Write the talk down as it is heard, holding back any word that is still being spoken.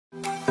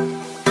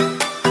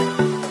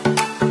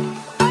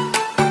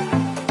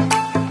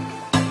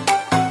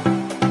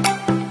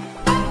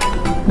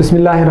بسم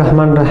الله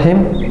الرحمن الرحیم.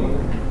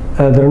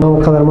 درنو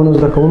قدرمنو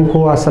زده کوونکو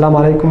السلام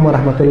علیکم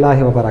ورحمت الله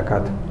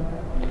وبرکاته.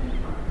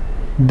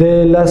 د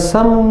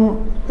لسم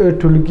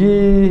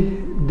ټولګي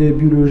د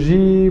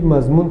بیولوژي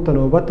مضمون ته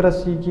نوبت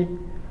رسیږي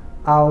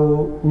او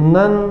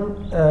نن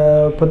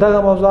په دغه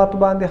موضوعاتو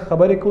باندې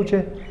خبرې کوو چې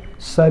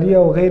سري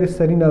او غیر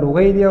سري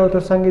ناروغۍ دي او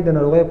ترڅنګ د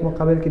ناروغۍ په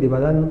مقابل کې د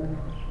بدن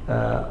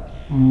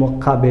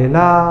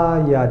مقابله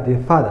یا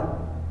دفاع ده.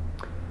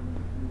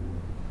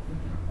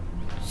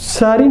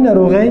 ساري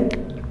ناروغۍ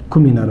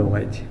کومې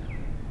ناروغۍ دي؟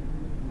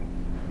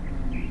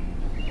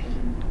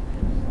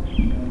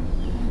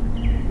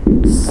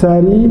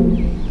 ساري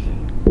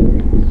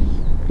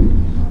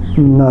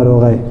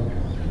ناروغۍ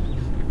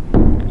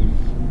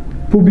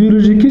په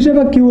بیولوژیکي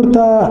ژبه کې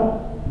ورته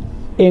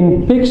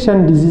انفیکشن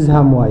ډیزیز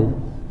هم وایي.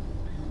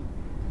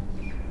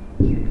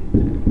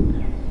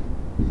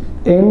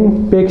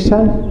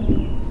 انفیکشن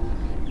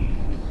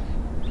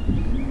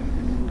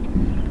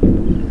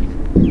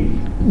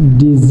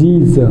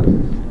ډیزیز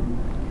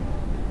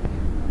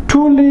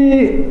ټولې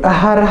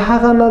هر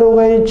هغه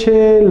ناروغۍ چې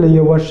له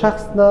یوه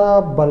شخص نه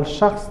بل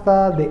شخص ته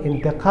د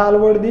انتقال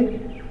وړ دي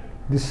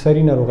د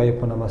سري ناروغۍ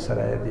په نامه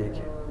سره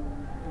یادېږي.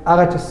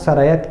 هغه چې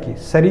سرایت کې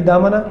سري دا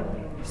معنی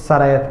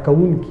سرایت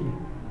کوونکي،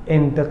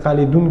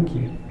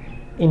 انتقالیدونکي،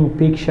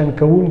 انفیکشن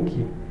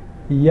کوونکي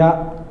یا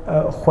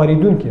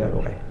خوریدونکي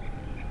ناروغۍ.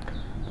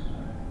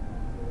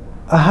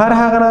 هر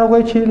هغه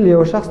ناروغۍ چې له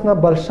یو شخص نه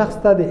بل شخص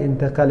ته د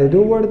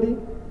انتقالېدو وړ دي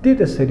دې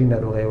ته سري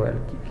ناروغۍ ویل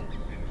کېږي.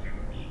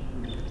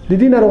 د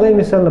دې ناروغۍ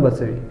مثالونه به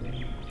څه وي؟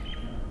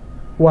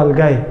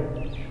 والګی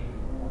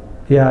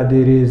یا د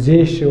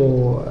ریزش او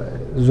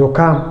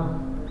زکام،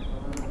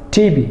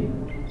 ټي بي،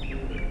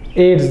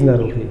 ایډز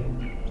ناروغي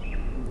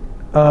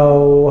او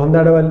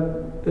همدا ډول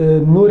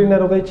نورې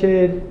ناروغۍ چې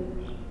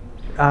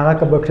هغه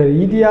که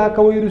بکټریایي دي یا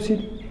که ویروسي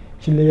دي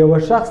چې له یوه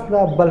شخص نه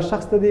بل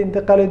شخص ته د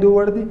انتقالېدو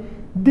وړ دي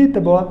دې ته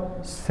به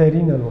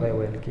سري ناروغۍ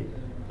ویل کېږي.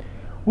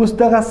 اوس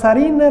دغه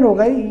سري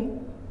ناروغۍ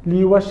له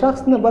یوه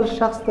شخص نه بل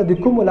شخص ته د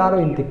کومو لارو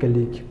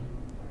انتقالېږي؟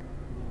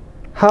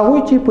 هغوی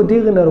چې په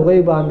دغه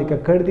ناروغۍ باندې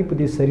ککړ دي په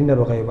دې سري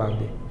ناروغۍ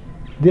باندې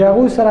د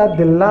هغوی سره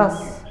د لاس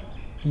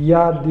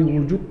یا د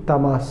وجود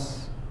تماس،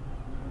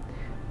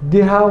 د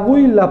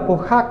هغوی له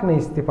پوښاک نه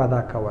استفاده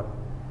کول،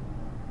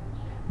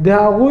 د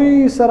هغوی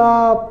سره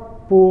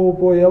په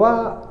یوه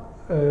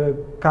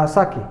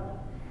کاسه کې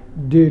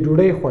د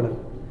ډوډۍ خوړل،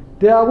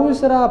 د هغوی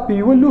سره په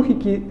یوه لوښي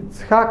کې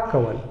څښاک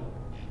کول،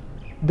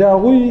 د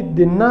هغوی د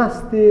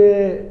ناستې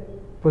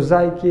په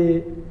ځای کې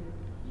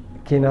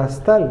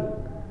کېناستل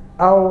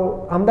او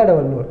همدا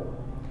ډول نور.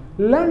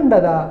 لنډه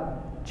ده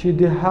چې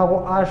د هغو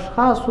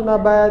اشخاصو نه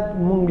باید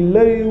موږ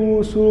لرې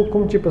اوسو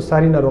کوم چې په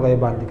ساري ناروغۍ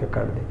باندې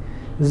ککړ دي،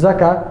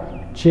 ځکه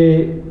چې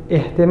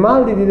احتمال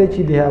د دې دی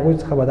چې د هغوی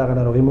څخه به دغه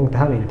ناروغي موږ ته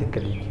هم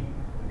انتقالېږي.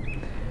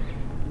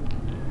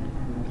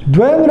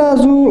 دویم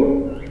راځو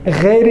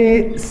غیر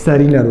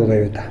سري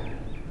ناروغیو ته.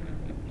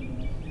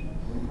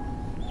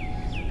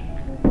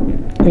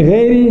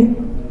 غیر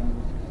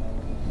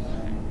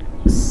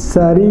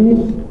سري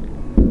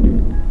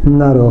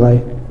ناروغۍ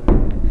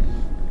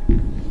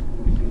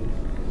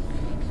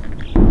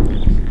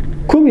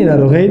کومې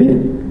ناروغۍ دي؟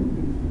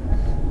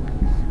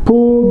 په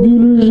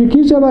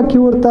بیولوژیکي ژبه کې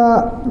ورته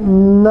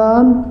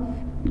نان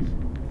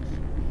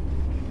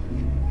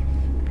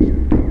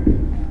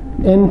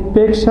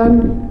انفیکشن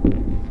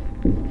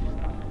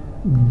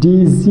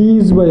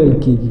ډیزیز ویل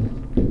کېږي.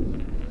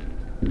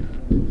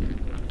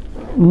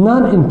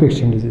 نان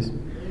انفیکشن ډیزیز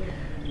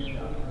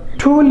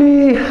ټولې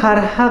هر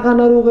هغه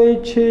ناروغۍ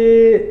چې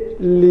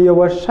له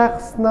یوه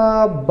شخص نه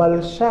بل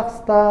شخص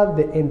ته د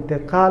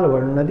انتقال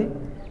وړ نه دي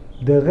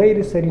د غیر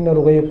سري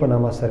ناروغیو په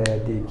نامه سره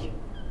یادېږي.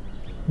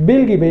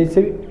 بېلګې به یې څه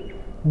وي؟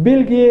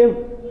 بېلګې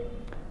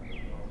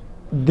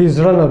د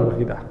زړه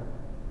ناروغي ده،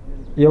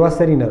 یوه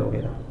سري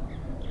ناروغي ده،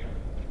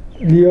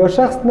 له یوه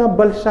شخص نه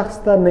بل شخص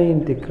ته نه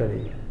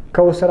انتقالېږي.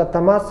 که ورسره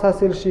تماس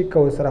حاصل شي، که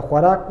ورسره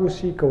خوراک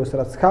وشي، که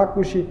ورسره څښاک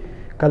وشي،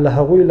 که له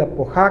هغوی له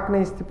پوښاک نه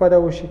استفاده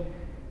وشي،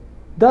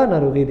 دا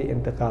ناروغي د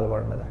انتقال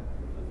وړ نه ده.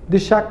 د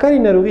شکرې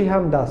ناروغي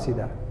هم داسې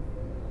ده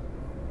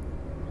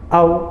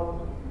او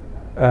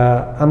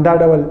همدا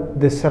ډول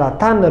د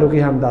سرطان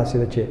ناروغي هم داسې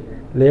ده چې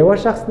له یوه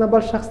شخص نه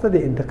بل شخص ته د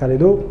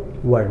انتقالېدو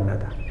وړ نه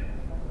ده.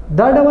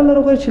 دا ډول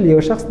ناروغۍ چې له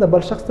یوه شخص نه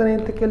بل شخص ته نه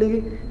انتقالېږي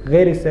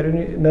غیر سري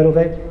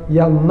ناروغۍ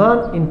یا نان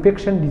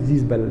انفیکشن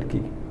ډیزیز بلل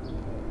کېږي.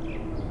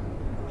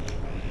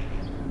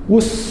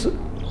 اوس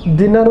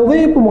د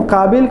ناروغیو په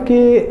مقابل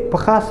کې په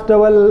خاص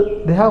ډول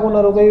د هغو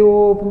ناروغیو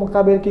په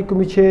مقابل کې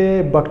کومې چې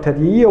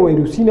بکټریایي او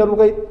ویروسي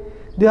ناروغۍ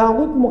د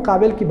هغو په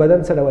مقابل کې بدن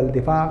څه ډول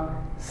دفاع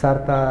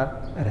سرته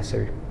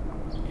رسوي؟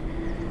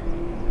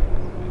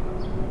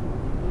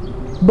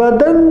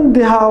 بدن د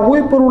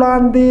هغوی پر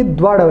وړاندې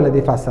دوه ډوله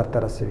دفاع سرته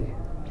رسوي.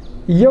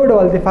 یو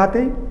ډول دفاع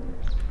ته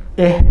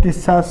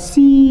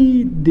احتساسي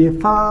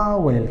دفاع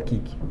ویل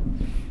کېږي.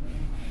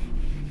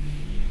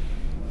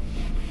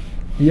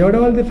 یو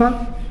ډول دفاع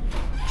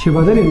چې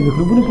بدن یې د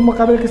میکروبونو په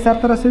مقابل کې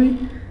سرته رسوي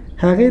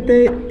هغې ته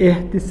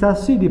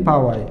احتساسي دفاع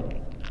وایي.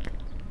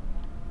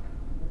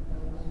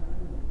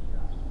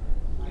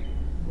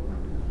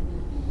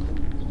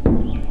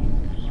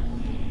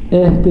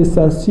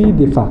 اختصاصي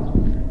دفاع.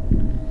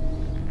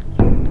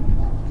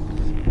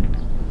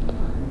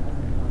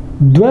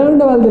 دویم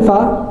ډول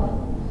دفاع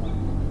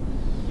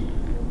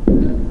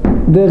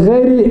د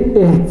غیر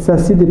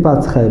اختصاصي دفاع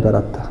څخه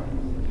عبارت ده.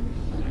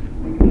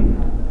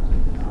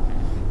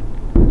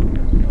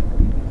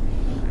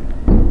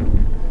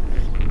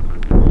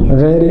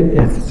 غیر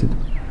اختصاصي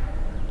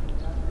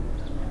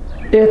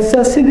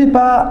اختصاصي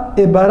دفاع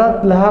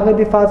عبارت له هغه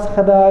دفاع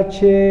څخه ده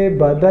چې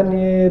بدن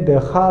یې د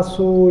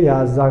خاصو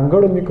یا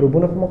ځانګړو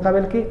میکروبونو په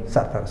مقابل کې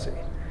سرته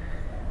رسوي.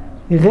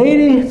 غیر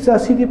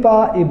اختصاصي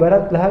دفاع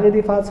عبارت له هغه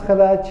دفاع څخه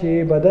ده چې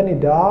بدن یې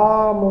د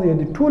عامو یا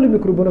د ټولو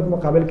میکروبونو په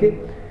مقابل کې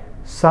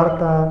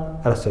سرته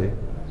رسوي.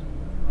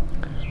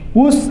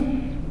 اوس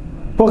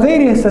په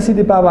غیر احساسي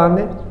دفاع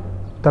باندې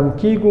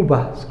تمکیږو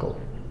بحث کوو.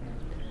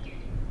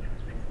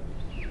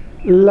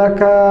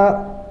 لکه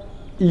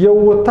یو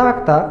اتاق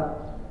ته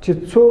چې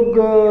څوک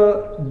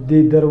د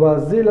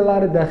دروازې له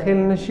لارې داخل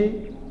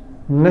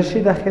نشي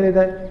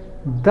داخلېدی،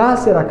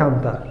 داسې رقم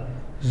ته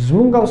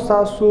زموږ او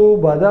ستاسو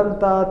بدن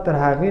ته تر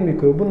هغې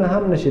میکروبونه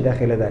هم نشي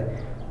داخلېدی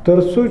تر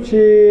څو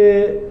چې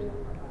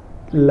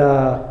له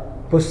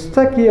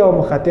پوستکي او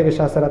مخاطغ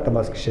شا سره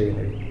تماس کې شوي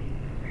نه وي.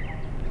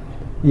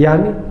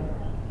 یعنی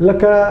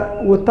لکه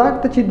اتاق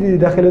ته چې د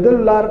داخلېدلو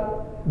لار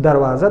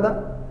دروازه ده،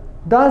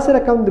 داسې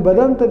رقم د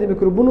بدن ته د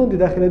میکروبونو د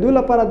داخلېدو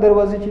لپاره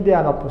دروازې چې دی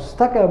هغه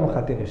پوستکی او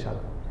مخاطغ شا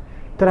ده.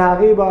 تر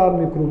هغې به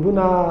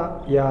میکروبونه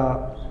یا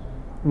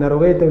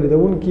ناروغۍ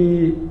تولیدونکي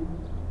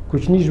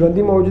کوچني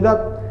ژوندي موجودات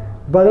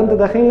بدن ته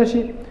داخل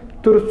نشي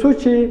تر څو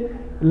چې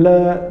له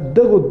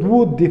دغو دوو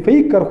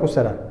دفاعي کرښو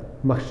سره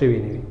مخ شوي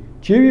نه وي،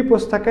 چې یوې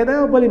پوستکی ده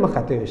او بلې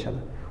مخاطغ شا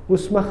ده.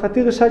 اوس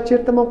مخاطغ شا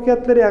چېرته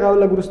موقعیت لري هغه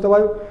لږ وروسته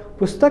وایو.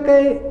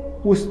 پوستکی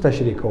اوس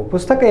تشریح کوو.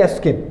 پوستکی یا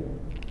سکین.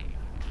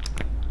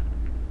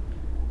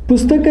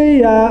 پوستکی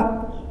یا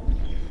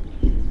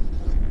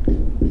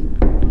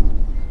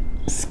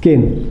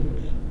سکین.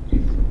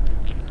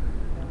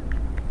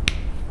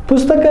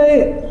 پوستکی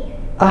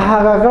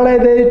هغه غړی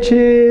دی چې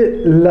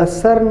له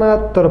سر نه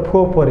تر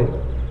پښو پورې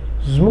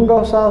زموږ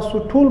او ستاسو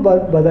ټول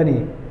بدن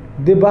یې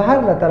د بهر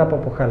له طرفه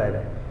پوښلی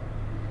دی.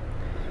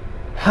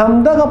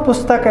 همدغه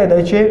پوستکی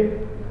دی چې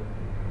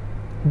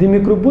د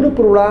میکروبونو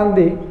پر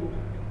وړاندې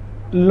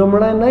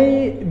لومړنۍ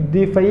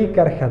دفاعي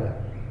کرښه ده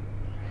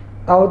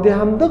او د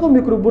همدغه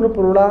میکروبونو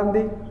پر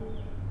وړاندې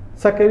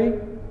څه کوي؟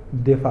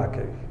 دفاع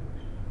کوي.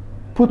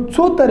 په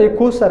څو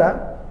طریقو سره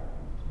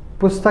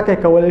پوستکی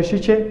کولی شي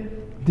چې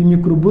د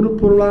میکروبونو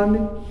پر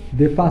وړاندې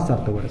دفاع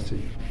سرته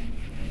ورسوي.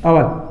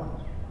 اول،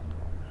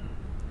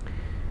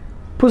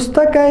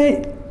 پوستکی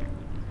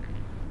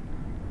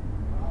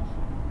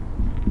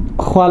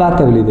خواله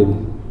تولیدوي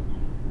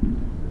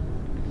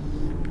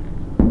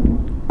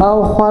او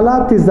خواله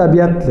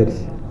تیزابیت لري.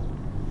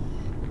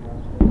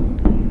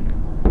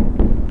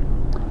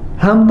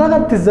 همدغه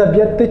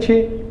تیزابیت ته چې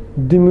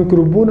د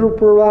میکروبونو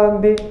پر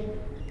وړاندې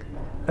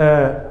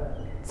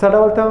څه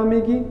ډول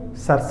تمامیږي؟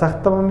 سرسخت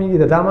تمامیږي. د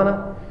دا معنی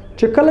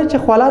چې کله چې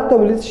خواله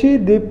تولید شي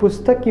د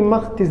پوستکي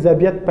مخ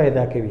تیزابیت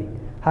پیدا کوي،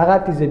 هغه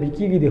تیزابي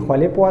کېږي د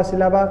خولې په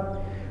وسیله به.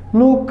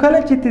 نو کله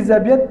چې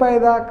تیزابیت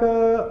پیدا که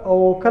او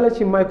کله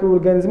چې مایکرو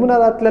ارګانیزمونه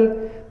راتلل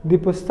د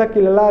پوستکي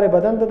له لارې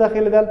بدن ته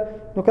داخلېدل،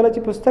 نو کله چې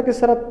پوستکي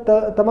سره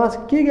تماس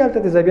کېږي هلته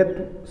تیزابیت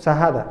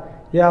ساحه ده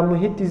یا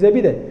محیط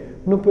تیزابي دی.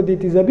 نو په دې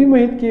تیزابي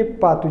محیط کې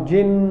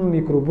پاتوجین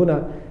میکروبونه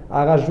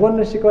هغه ژوند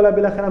نشي کولی،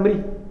 بالاخره مري.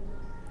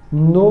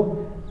 نو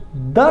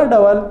دا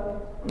ډول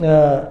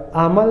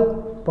عمل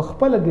په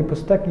خپله د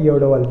پوستکي یو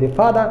ډول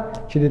دفاع ده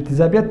چې د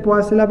تیزابیت په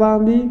وسیله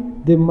باندې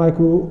د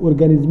مایکرو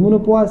ارګانیزمونو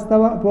په واسطه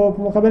په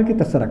مقابل کې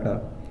ترسره کړه.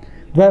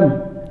 دویم،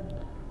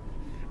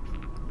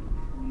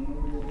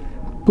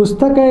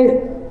 پوستکی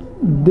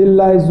د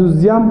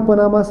لایزوزیم په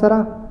نامه سره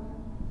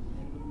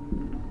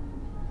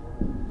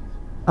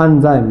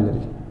انزایم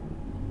لري.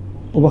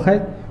 وبخښئ،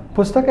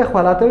 پوستکی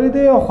خواله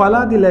تولیدوي او خواله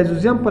د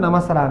لایزوزیم په نامه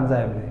سره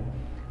انزایم لري.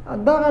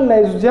 دغه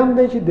لایزوزیم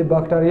دی چې د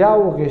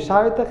باکتریاوو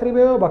غشاوې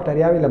تخریبوي او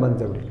باکتریاوې له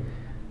منځه وړي.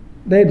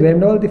 دا یې دویم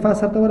ډول دفاع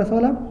سرته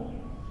ورسوله.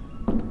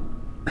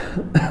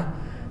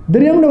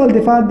 دریم ډول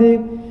دفاع د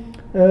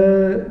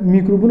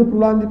میکروبونو پر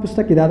وړاندې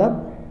پوستکي دا ده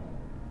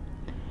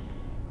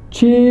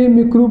چې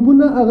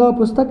میکروبونه هغه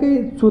پوستکی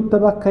څو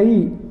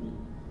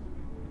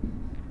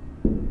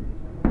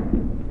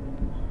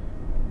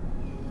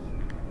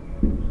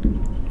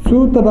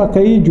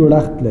طبقه‌ایي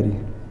جوړښت لري.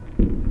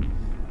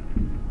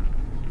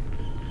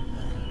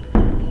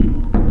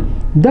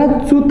 دا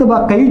څو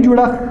طبقه‌ایي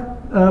جوړښت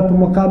په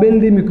مقابل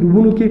د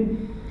میکروبونو کې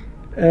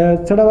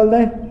څه ډول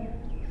دی؟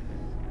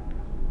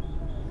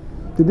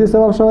 د دې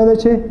سبب شوی دی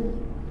چې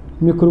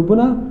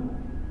میکروبونه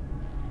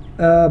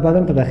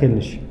بدن ته داخل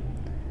نشي.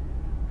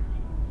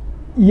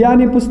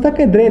 یعنی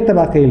پوستکی درې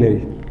طبقې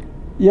لري.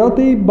 یو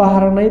ته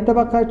بهرنۍ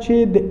طبقه چې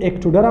د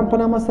اکټوډرم په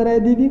نامه سره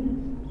یادېږي.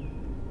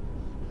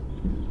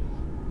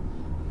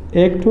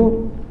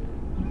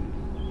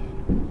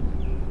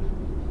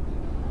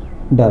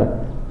 اکټوډرم.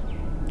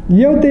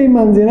 یو ته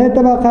منځنۍ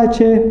طبقه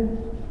چې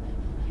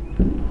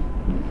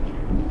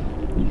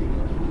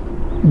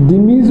د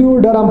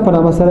میزوډرم په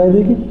نامه سره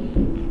یادېږي.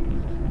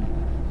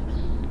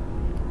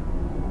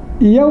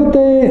 یو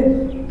ته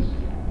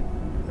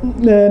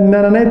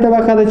نننۍ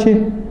طبقه ده چې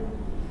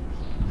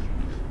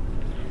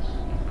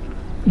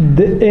د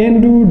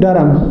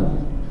انډوډرم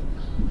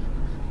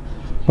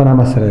په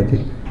نامه سره دي.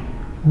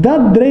 دا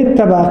درې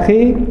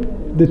طبقې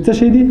د څه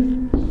شي دي؟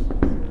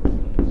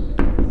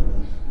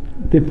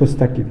 د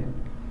پوستکي دي.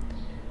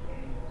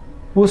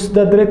 اوس د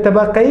درې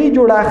طبقې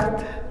جوړښت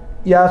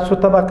یا څو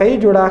طبقې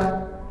جوړښت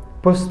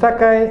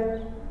پوستکی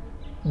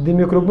د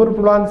میکروبونو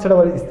په وړاندې څه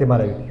ډول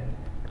استعمالوي؟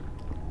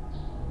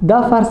 دا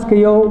فرض که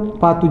یو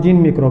پاتوجین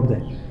میکروب دی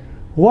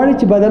غواړي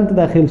چې بدن ته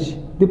داخل شي،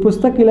 د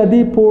پوستکي له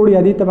دې پوړ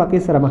یا دې طبقې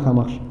سره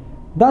مخامخ شي،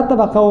 دا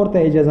طبقه ورته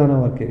اجازه نه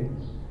ورکوي.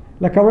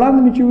 لکه وړاندې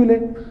مې چې ویلې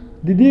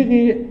د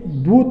دغې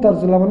دوو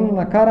طرز لمنونو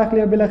نه کار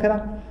اخلي او بالاخره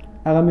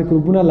هغه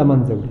میکروبونه له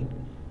منځه وړي.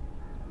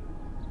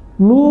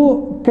 نو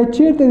که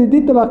چېرته د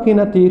دې طبقې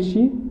نه تیر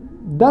شي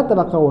دا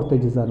طبقه ورته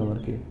اجازه نه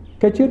ورکوي.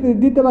 که چېرته د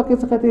دې طبقې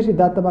څخه تیر شي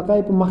دا طبقه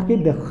یې په مخ کې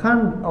د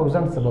خنډ او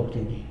ځنډ سبب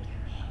کېږي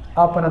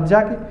او په نتیجه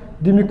کې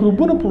د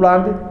میکروبونو په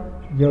وړاندې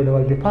یو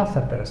ډول دفاع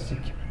سرته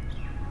رسېږي.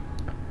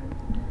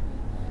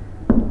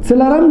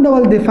 څلورم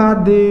ډول دفاع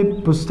د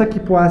پوستکي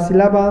په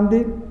وسیله باندې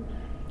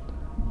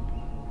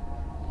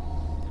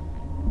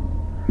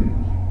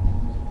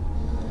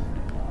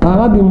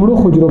هغه د مړو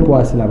حجرو په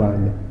وسیله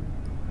باندې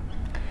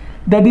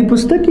د دې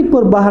پوستکي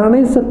پر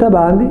بهرنۍ سطح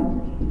باندې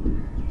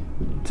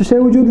څه شی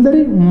وجود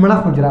لري؟ مړه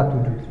حجرات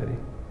وجود لري.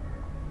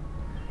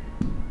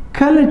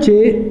 کله چې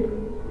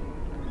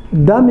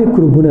دا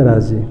میکروبونه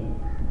راځي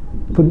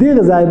په دې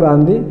غذای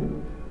باندې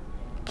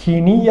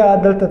کینی یا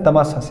دلته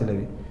تماس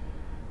حاصلوي.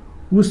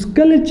 اوس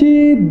کله چې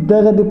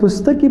دغه د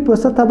پوستکي په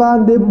سطح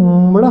باندې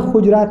مړه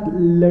حجرات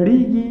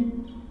لړیږي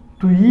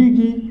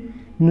تویږي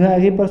نو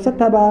هغې پر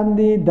سطح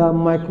باندې د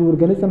مایکرو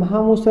ارګانیزم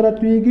هم ورسره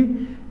تویږي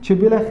چې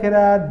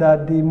بالاخره د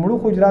دې مړو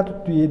حجراتو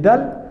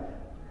تویېدل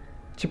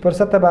چې پر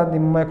سطح باندې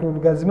مایکرو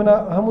ارګانیزمونه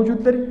هم وجود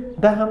لري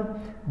دا هم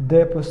د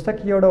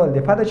پوستکي یو ډول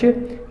دفاع ده چې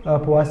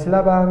په وسیله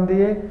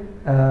باندې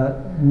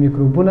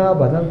میکروبونه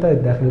بدن ته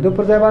داخلېدو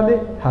پر ځای باندې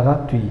هغه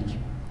تویېږي.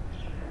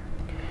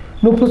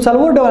 نو په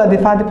څلور ډوله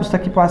دفاع د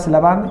پوستکي په وسیله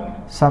باندې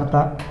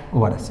سرته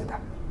ورسېده.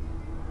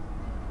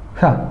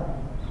 ښه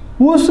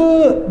اوس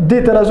دې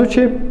ته راځو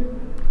چې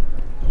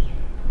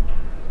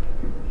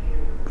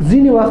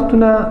ځینې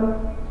وختونه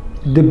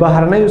د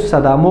بهرنیو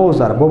صدمو او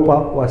ضربو په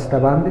واسطه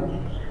باندې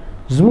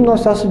زموږ او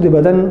ستاسو د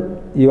بدن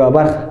یوه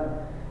برخه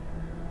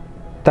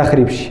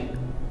تخریب شي.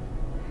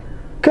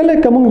 کله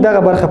که موږ دغه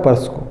برخه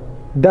فرض کړو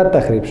دا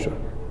تخریب شو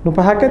نو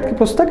په حقیقت کې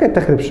پوستکی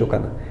تخریب شو که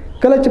نه.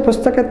 کله چې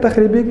پوستکی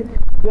تخریبېږي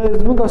بیا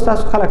زموږ او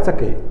ستاسو خلک څه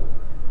کوي؟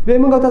 بیا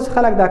موږ او تاسو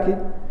خلک دا کوي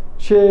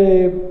چې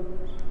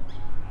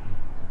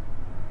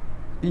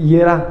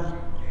یره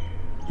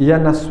یا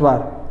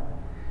نسوار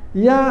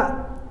یا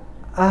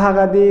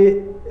هغه د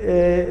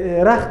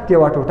رخت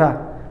یوه ټوټه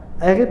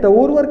هغې ته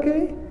اور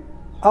ورکوي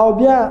او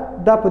بیا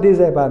دا په دې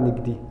ځای باندې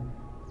ږدي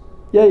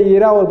یا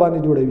یره ور باندې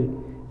جوړوي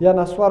یا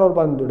نسوار ور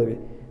باندې جوړوي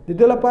د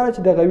دې لپاره چې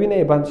دغه وینه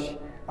یې بند شي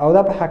او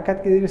دا په حقیقت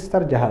کې ډېر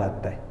ستر جهالت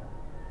دی.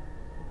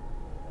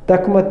 دا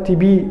کومه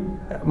طبي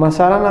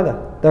مسله نه ده،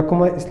 دا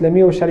کومه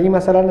اسلامي او شرعي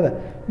مسله نه ده،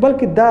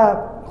 بلکې دا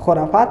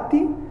خرافات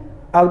دي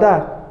او دا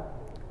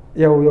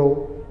یو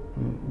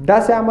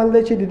داسې عمل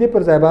دی چې د دې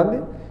پر ځای باندې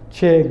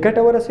چې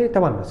ګټه ورسوي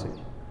تمام رسوي.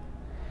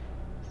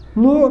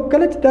 نو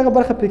کله چې دغه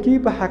برخه پرې کېږي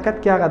په حقیقت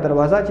کې هغه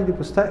دروازه چې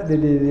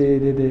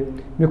د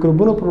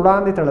میکروبونو پر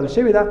وړاندې تړل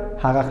شوې ده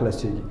هغه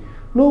خلاصېږي.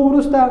 نو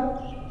وروسته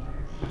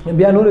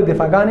بیا نورې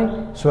دفاعګانې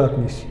صورت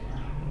نیسي.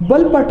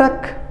 بل پټک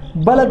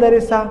بله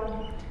درېڅه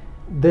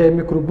د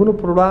میکروبونو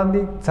پر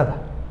وړاندې څه ده؟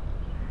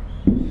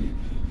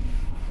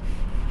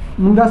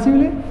 موږ داسې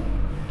ویلې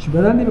چې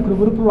بدن د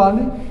میکروبونو پر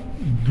وړاندې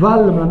دوه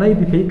لومړنۍ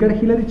دفاعي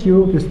کرښې لري چې یو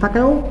پوستکی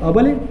و او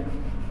بلې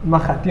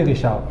مخاطي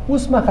غشا.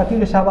 اوس مخاطي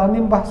غشا باندې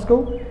هم بحث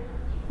کوو.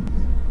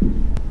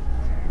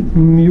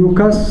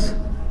 میوکس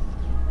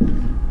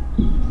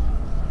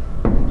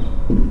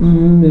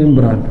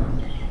ممبران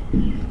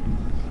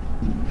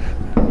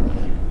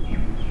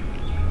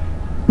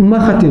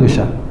مخاطي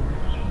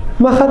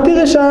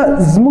غشا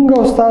زمونږ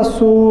او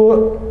ستاسو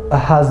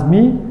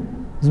هضمي،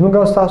 زمونږ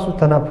او ستاسو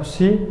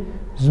تنفسي،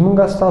 زمونږ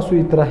او ستاسو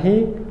اطراحي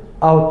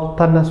او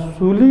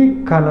تناسلي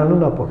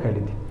کانالونه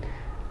پوښلي دي.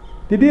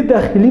 د دې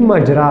داخلي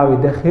مجراوې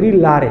داخلي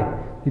لارې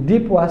د دې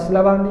په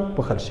وسیله باندې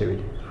پوښل شوي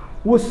دي.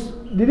 اوس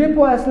د دې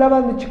په وسیله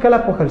باندې چې کله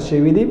پوښل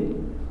شوي دي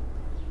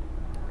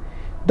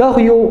دا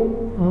یو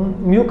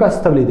میوکس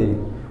تولیدوي.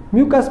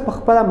 میوکس په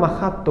خپله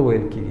مخاط ته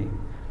ویل کېږي.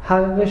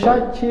 هغه غشا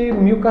چې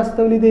میوکس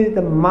تولیدوي د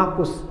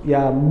ماکوس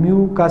یا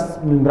میوکس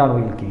ممبران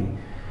ویل کېږي.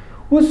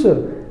 اوس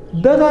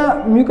دغه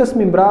میوکس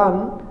ممبران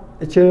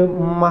چې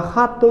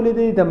مخاط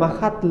تولیدوي د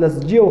مخاط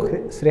لزجي او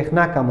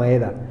سریښناکه مایع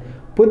ده.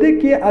 په دې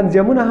کې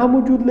انزیمونه هم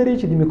وجود لري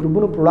چې د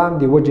میکروبونو پر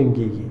وړاندې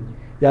وجنګېږي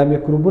یا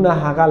میکروبونه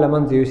هغه له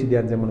منځه یوسي د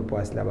انزیمونو په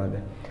وسیله باندې.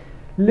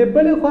 له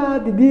بلې خوا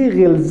د دې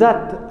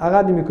غلظت هغه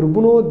د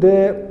میکروبونو د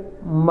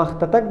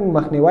مخته تګ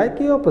مخنیوی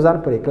کوي او په ځان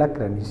پورې کلک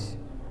رانیسي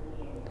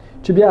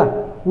چې بیا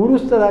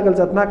وروسته دا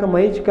غلظتناکه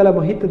مایع چې کله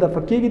محیط ته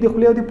دفع کېږي د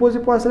خولې او د پوزې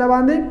په وسیله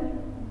باندې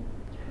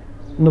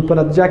نو په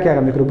نتیجه کې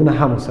هغه میکروبونه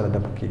هم ورسره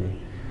دفع کېږي.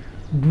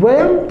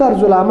 دویم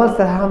طرز العمل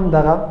سره هم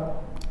دغه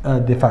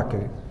دفاع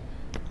کوي.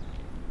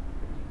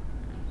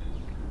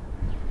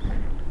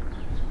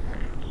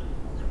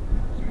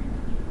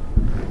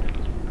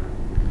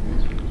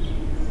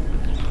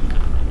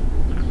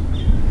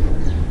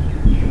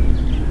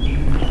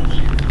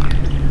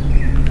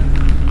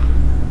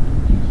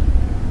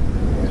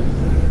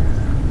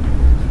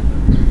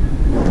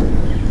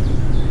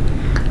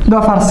 دا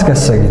فرض که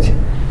سګي دي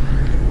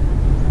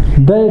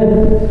د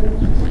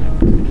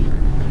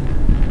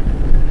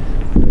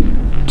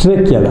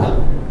ټریکیا ده.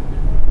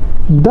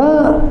 دا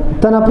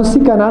تنفسي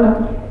کانال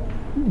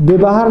د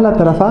بهر له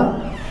طرفه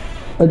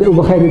د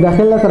بخیر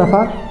داخل له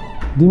طرفه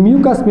د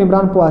میوکس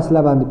ممبران په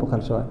واسطه باندې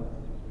پوښل شوی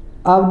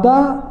او دا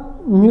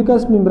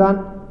میوکس ممبران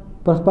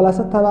پر خپل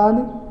سطح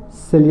باندې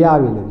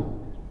سلیاوي لري.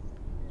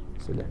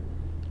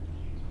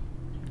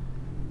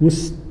 اوس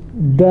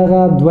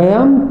دغه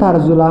دویم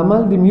طرز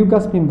العمل د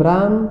میوکس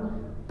ممبران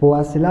په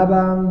واسطه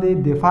باندې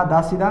دفاع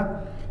داسې ده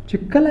چې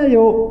کله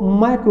یو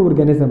مایکرو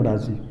ارګانیزم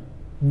راځي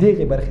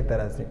دغه برخه ته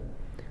راځي،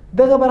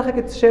 دغه برخه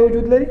کې څه شی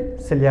وجود لري؟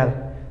 سلیه.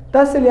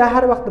 دا سلیه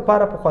هر وخت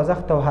لپاره په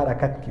خوځښت او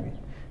حرکت کې وي،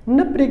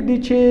 نه پرېږدي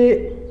چې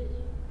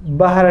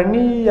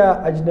بهرني یا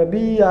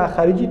اجنبي یا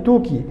خارجي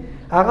توکي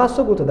هغه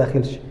سږو ته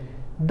داخل شي.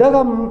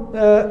 دغه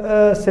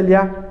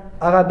سلیه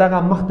هغه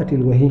دغه مخ ته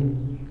ټیل وهي،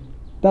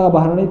 دغه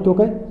بهرنی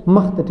توکی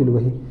مخ ته ټیل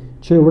وهي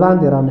چې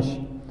وړاندې را نه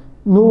شي.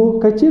 نو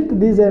که چېرته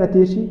دې ځای نه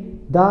تېر شي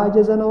دا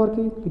اجازه نه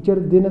ورکوي، که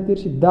چېرته دې نه تېر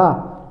شي دا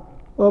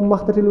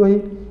مخ ته ټیل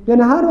وهي.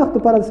 یعنې هر وخت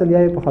لپاره د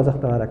سلیه په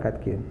خوځښت او حرکت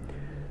کې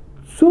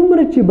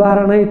څومره چې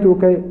بهرنی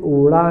توکی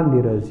وړاندې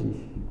راځي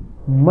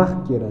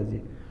مخکې راځي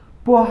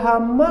په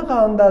همغه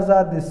اندازه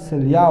د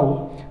سلیاو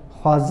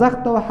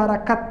خوځښت او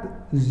حرکت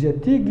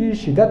زیاتېږي،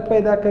 شدت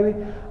پیدا کوي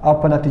او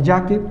په نتیجه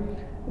کې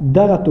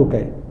دغه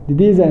توکی د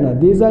دې ځای نه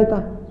دې ځای ته،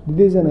 د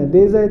دې ځای نه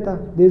دې ځای ته،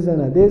 دې ځای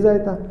نه دې ځای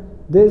ته،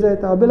 دې ځای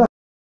ته او بالاخره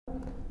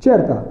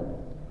چېرته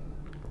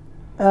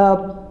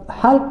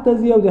حلق ته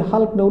ځي او د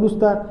حلق نه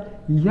وروسته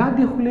یا د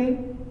خولې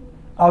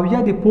او یا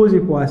د پوزې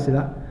په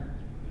واسطه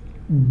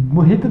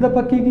محیط ته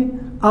دفع کېږي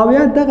او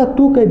یا دغه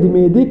توکی د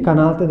معدې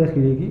کانال ته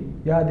داخلېږي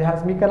یا د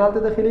هاضمي کانال ته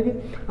داخلېږي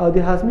او د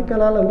هاضمي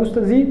کانال نه وروسته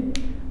ځي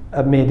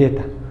معدې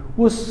ته.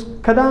 اوس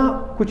که دا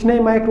کوچنی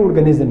مایکرو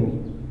ارګانیزم وي،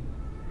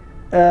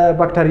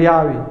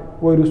 بکټریاوې،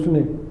 ویروسونه،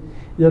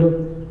 یعنې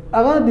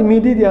هغه د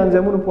معدې د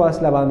انزیمونو په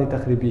واسطه باندې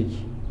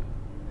تخریبېږي.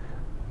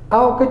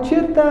 او که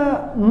چېرته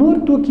نور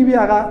توکي وي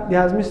هغه د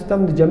هاضمي سیستم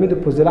د جامد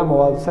فضله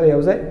مواد سره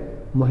یو ځای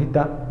محیط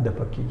ته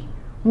دفع کېږي.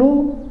 نو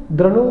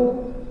درنو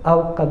او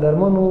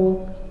قدرمنو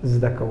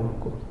زده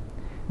کوونکو،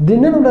 د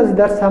نن ورځې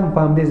درس هم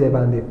په همدې ځای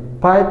باندې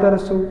پای ته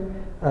رسو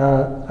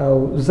او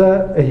زه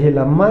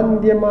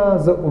هیلهمند یم،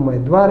 زه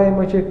امیدوار یم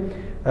چې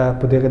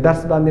په دغه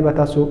درس باندې به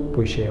تاسو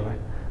پوه شوي وای.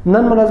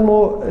 نن ورځ مو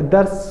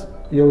درس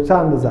یو څه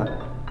اندازه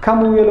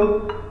کم وویلو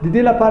د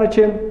دې لپاره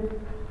چې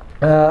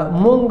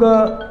مونږ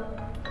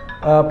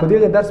په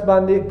دغه درس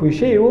باندې پوه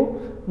شوي وو،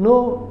 نو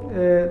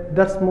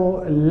درس مو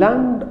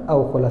لنډ او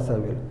خلاصه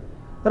ویل.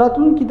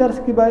 راتلونکي درس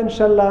کې به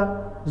انشاءالله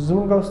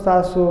زموږ او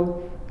ستاسو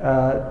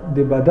د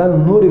بدن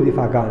نورې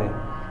دفاعګانې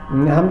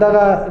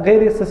همدغه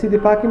غیر احساسي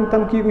دفاع کې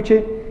تم کېږو چې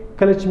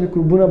کله چې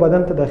میکروبونه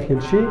بدن ته داخل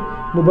شي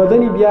نو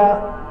بدن بیا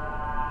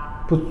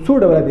په څو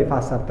ډوله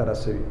دفاع سرته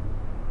رسوي.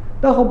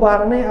 دا خو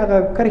بهرنۍ هغه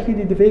کرښې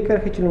دي، دفاعي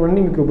کرښې چې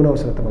لومړني میکروبونه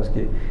ورسره تماس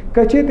کوي.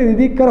 که چېرته د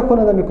دې کرښو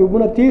نه د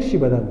میکروبونه تېر شي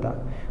بدن ته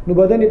نو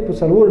بدن یې په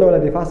څلور ډوله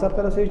دفاع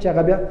سرته رسوي چې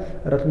هغه بیا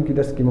راتلونکي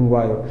درس کې موږ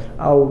وایو.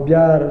 او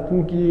بیا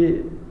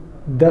راتلونکي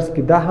درس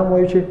کې دا هم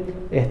وایو چې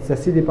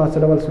احساسي دفاع څه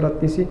ډول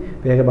صورت نیسي،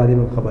 په هغې باندې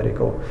موږ خبرې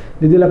کوو.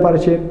 د دې لپاره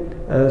چې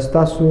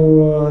ستاسو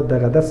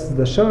دغه درس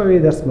زده شوی وي،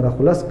 درس مو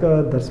راخلاص که،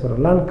 درس مو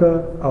رالنډ که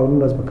او نن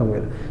ورځ به کم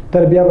ویل.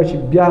 تر بیا به چې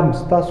بیا هم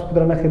ستاسو په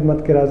درنه خدمت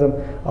کې راځم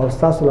او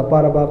ستاسو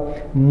لپاره به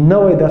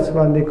نوی درس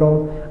وړاندې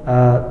کوم.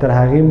 تر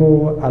هغې مو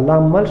الله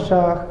مل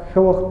شه، ښه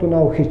وختونه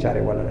او ښې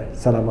چارې ولرئ.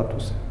 سلامت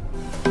اوسئ.